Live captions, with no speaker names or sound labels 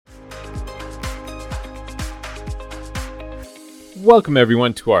Welcome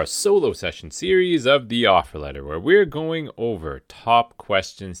everyone to our solo session series of the offer letter, where we're going over top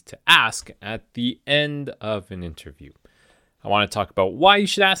questions to ask at the end of an interview. I want to talk about why you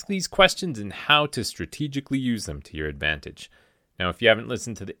should ask these questions and how to strategically use them to your advantage. Now, if you haven't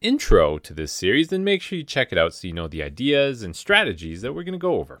listened to the intro to this series, then make sure you check it out so you know the ideas and strategies that we're going to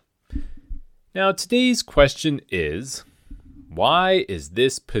go over. Now, today's question is, why is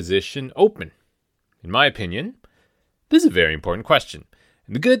this position open? In my opinion, this is a very important question.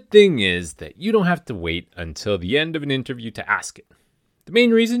 And the good thing is that you don't have to wait until the end of an interview to ask it. The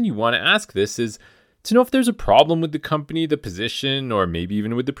main reason you want to ask this is to know if there's a problem with the company, the position, or maybe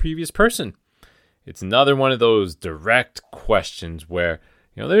even with the previous person. It's another one of those direct questions where,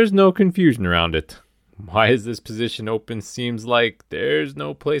 there's no confusion around it. Why is this position open? Seems like there's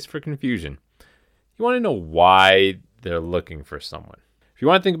no place for confusion. You want to know why they're looking for someone. If you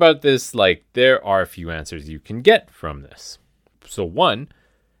want to think about this, there are a few answers you can get from this. So one,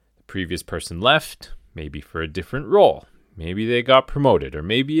 the previous person left, maybe for a different role. Maybe they got promoted, or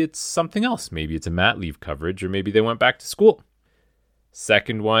maybe it's something else. Maybe it's a mat leave coverage, or maybe they went back to school.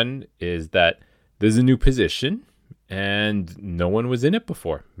 Second one is that there's a new position and no one was in it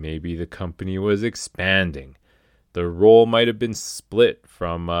before. Maybe the company was expanding. The role might have been split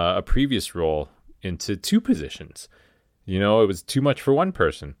from a previous role into two positions. It was too much for one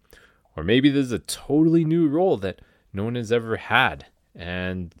person. Or maybe there's a totally new role that no one has ever had,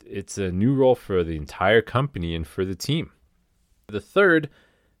 and it's a new role for the entire company and for the team. The third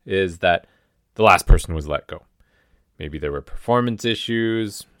is that the last person was let go. Maybe there were performance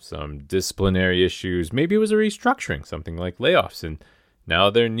issues, some disciplinary issues. Maybe it was a restructuring, something like layoffs, and now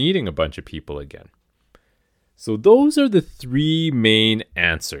they're needing a bunch of people again. So those are the three main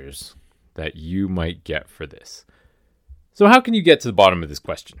answers that you might get for this. So how can you get to the bottom of this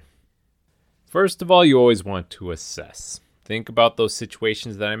question? First of all, you always want to assess. Think about those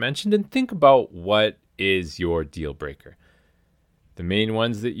situations that I mentioned and think about what is your deal breaker. The main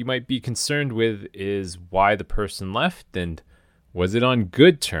ones that you might be concerned with is why the person left, and was it on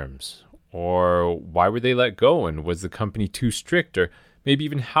good terms? Or why were they let go, and was the company too strict? Or maybe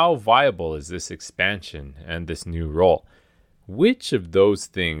even how viable is this expansion and this new role? Which of those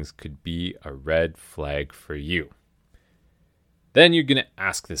things could be a red flag for you? Then you're going to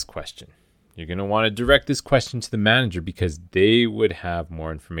ask this question. You're going to want to direct this question to the manager because they would have more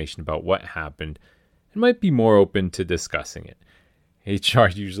information about what happened and might be more open to discussing it. HR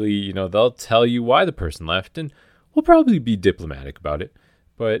usually, they'll tell you why the person left and will probably be diplomatic about it.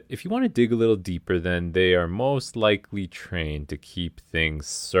 But if you want to dig a little deeper, then they are most likely trained to keep things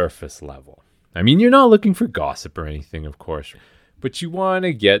surface level. I mean, you're not looking for gossip or anything, of course, but you want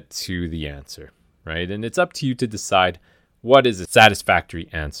to get to the answer, right? And it's up to you to decide what is a satisfactory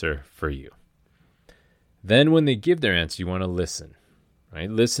answer for you. Then when they give their answer, you want to listen, right?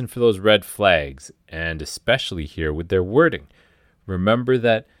 Listen for those red flags, and especially here with their wording. Remember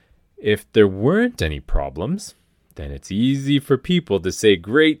that if there weren't any problems, then it's easy for people to say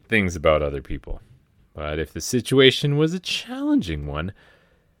great things about other people. But if the situation was a challenging one,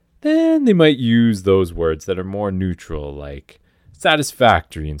 then they might use those words that are more neutral, like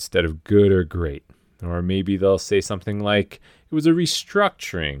satisfactory instead of good or great. Or maybe they'll say something like it was a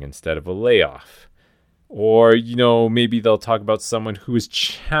restructuring instead of a layoff. Or, maybe they'll talk about someone who is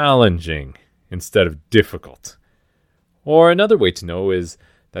challenging instead of difficult. Or another way to know is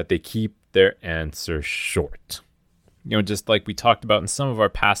that they keep their answer short. Just like we talked about in some of our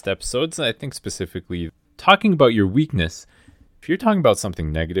past episodes, I think specifically talking about your weakness. If you're talking about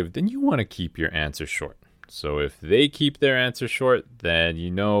something negative, then you want to keep your answer short. So if they keep their answer short, then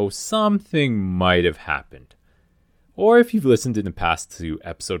something might have happened. Or if you've listened in the past to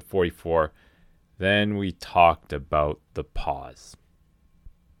episode 44, then we talked about the pause.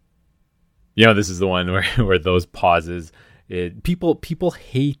 This is the one where those pauses, people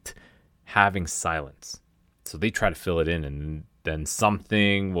hate having silence. So they try to fill it in, and then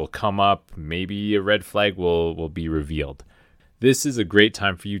something will come up. Maybe a red flag will be revealed. This is a great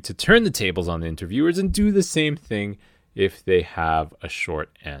time for you to turn the tables on the interviewers and do the same thing if they have a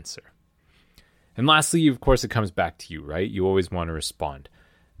short answer. And lastly, of course, it comes back to you, right? You always want to respond.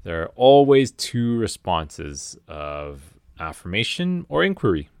 There are always two responses of affirmation or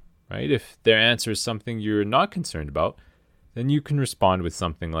inquiry, right? If their answer is something you're not concerned about, then you can respond with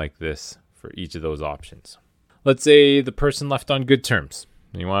something like this for each of those options. Let's say the person left on good terms.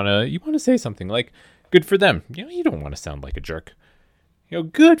 You want to say something like, good for them. You don't want to sound like a jerk.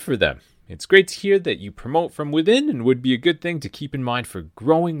 Good for them. It's great to hear that you promote from within and would be a good thing to keep in mind for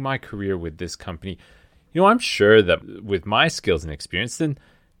growing my career with this company. I'm sure that with my skills and experience, then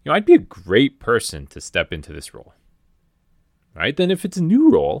I'd be a great person to step into this role. right? Then if it's a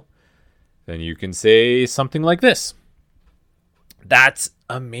new role, then you can say something like this. That's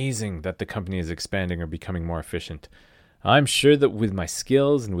amazing that the company is expanding or becoming more efficient. I'm sure that with my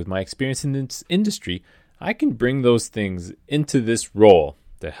skills and with my experience in this industry, I can bring those things into this role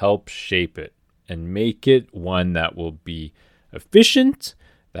to help shape it and make it one that will be efficient,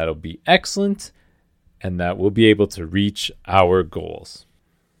 that'll be excellent, and that will be able to reach our goals.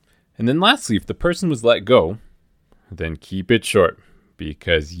 And then lastly, if the person was let go, then keep it short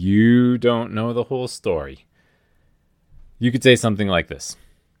because you don't know the whole story. You could say something like this.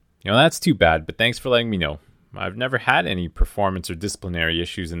 That's too bad, but thanks for letting me know. I've never had any performance or disciplinary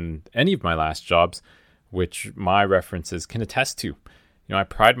issues in any of my last jobs, which my references can attest to. I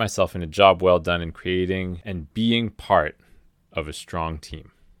pride myself in a job well done in creating and being part of a strong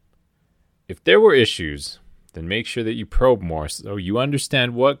team. If there were issues, then make sure that you probe more so you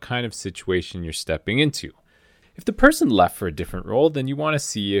understand what kind of situation you're stepping into. If the person left for a different role, then you want to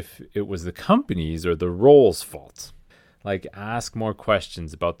see if it was the company's or the role's fault. Like, ask more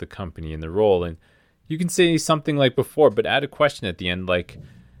questions about the company and the role, and you can say something like before, but add a question at the end like,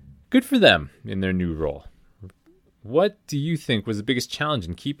 good for them in their new role. What do you think was the biggest challenge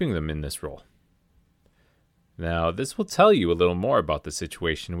in keeping them in this role? Now, this will tell you a little more about the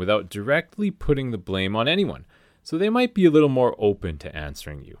situation without directly putting the blame on anyone. So they might be a little more open to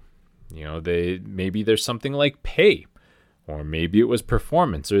answering you. Maybe there's something like pay, or maybe it was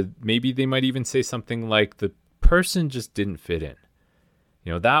performance, or maybe they might even say something like the person just didn't fit in.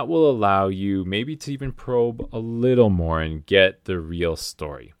 That will allow you maybe to even probe a little more and get the real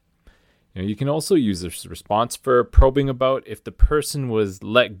story. You can also use this response for probing about if the person was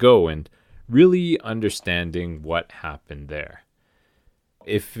let go and really understanding what happened there.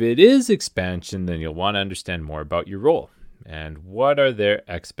 If it is expansion, then you'll want to understand more about your role and what are their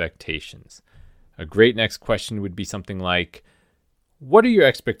expectations. A great next question would be something like, what are your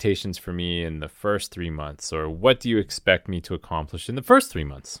expectations for me in the first 3 months? Or what do you expect me to accomplish in the first 3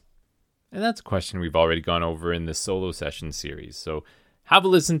 months? And that's a question we've already gone over in the Solo Session series. So have a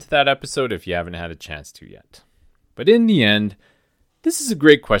listen to that episode if you haven't had a chance to yet. But in the end, this is a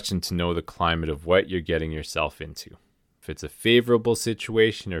great question to know the climate of what you're getting yourself into. If it's a favorable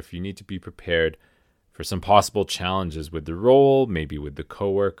situation or if you need to be prepared for some possible challenges with the role, maybe with the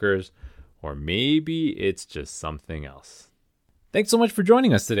coworkers, or maybe it's just something else. Thanks so much for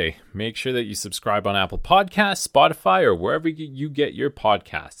joining us today. Make sure that you subscribe on Apple Podcasts, Spotify, or wherever you get your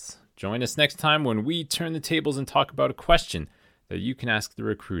podcasts. Join us next time when we turn the tables and talk about a question that you can ask the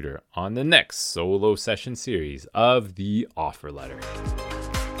recruiter on the next Solo Session series of The Offer Letter.